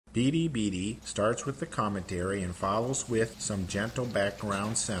BDBD starts with the commentary and follows with some gentle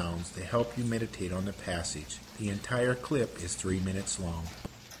background sounds to help you meditate on the passage. The entire clip is 3 minutes long.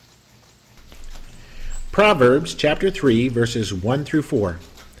 Proverbs chapter 3, verses 1 through 4.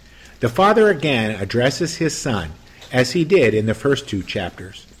 The father again addresses his son, as he did in the first 2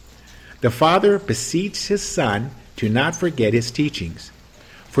 chapters. The father beseeches his son to not forget his teachings.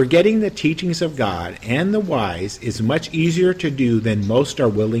 Forgetting the teachings of God and the wise is much easier to do than most are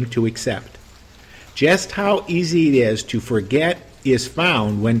willing to accept. Just how easy it is to forget is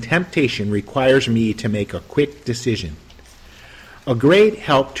found when temptation requires me to make a quick decision. A great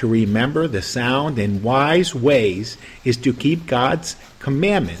help to remember the sound and wise ways is to keep God's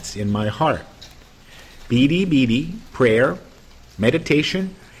commandments in my heart. BDBD, prayer,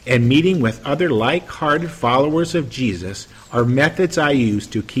 meditation, and meeting with other like-hearted followers of Jesus are methods I use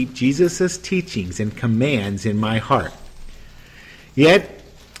to keep Jesus' teachings and commands in my heart. Yet,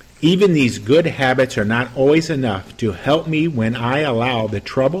 even these good habits are not always enough to help me when I allow the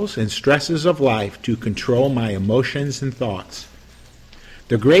troubles and stresses of life to control my emotions and thoughts.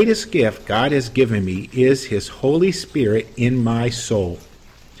 The greatest gift God has given me is His Holy Spirit in my soul.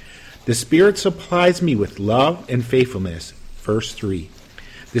 The Spirit supplies me with love and faithfulness. Verse 3.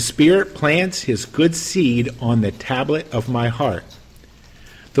 The Spirit plants His good seed on the tablet of my heart.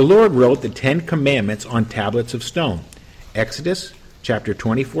 The Lord wrote the 10 Commandments on tablets of stone. Exodus chapter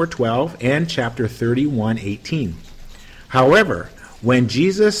 24:12 and chapter 31:18. However, when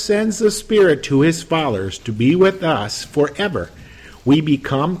Jesus sends the Spirit to His followers to be with us forever, we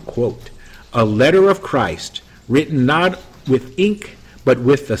become, quote, a letter of Christ, written not with ink, but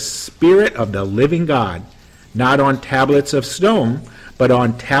with the Spirit of the living God, not on tablets of stone, but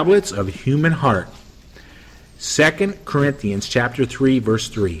on tablets of human heart. 2 Corinthians chapter 3, verse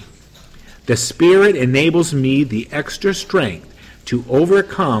 3. The Spirit enables me the extra strength to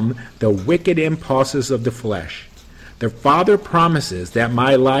overcome the wicked impulses of the flesh. The Father promises that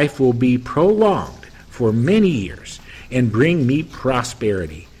my life will be prolonged for many years and bring me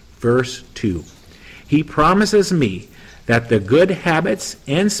prosperity. Verse 2. He promises me that the good habits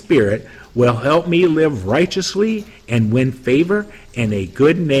and spirit will help me live righteously and win favor and a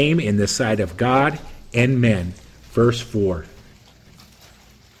good name in the sight of God and men. Verse 4.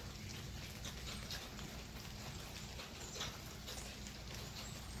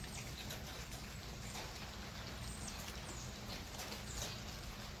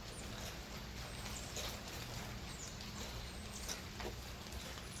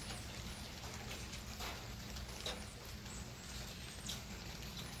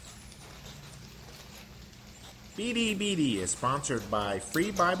 BDBD is sponsored by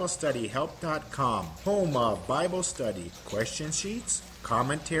FreeBibleStudyHelp.com, home of Bible study, question sheets,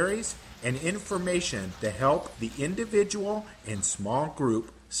 commentaries, and information to help the individual and small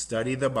group study the Bible.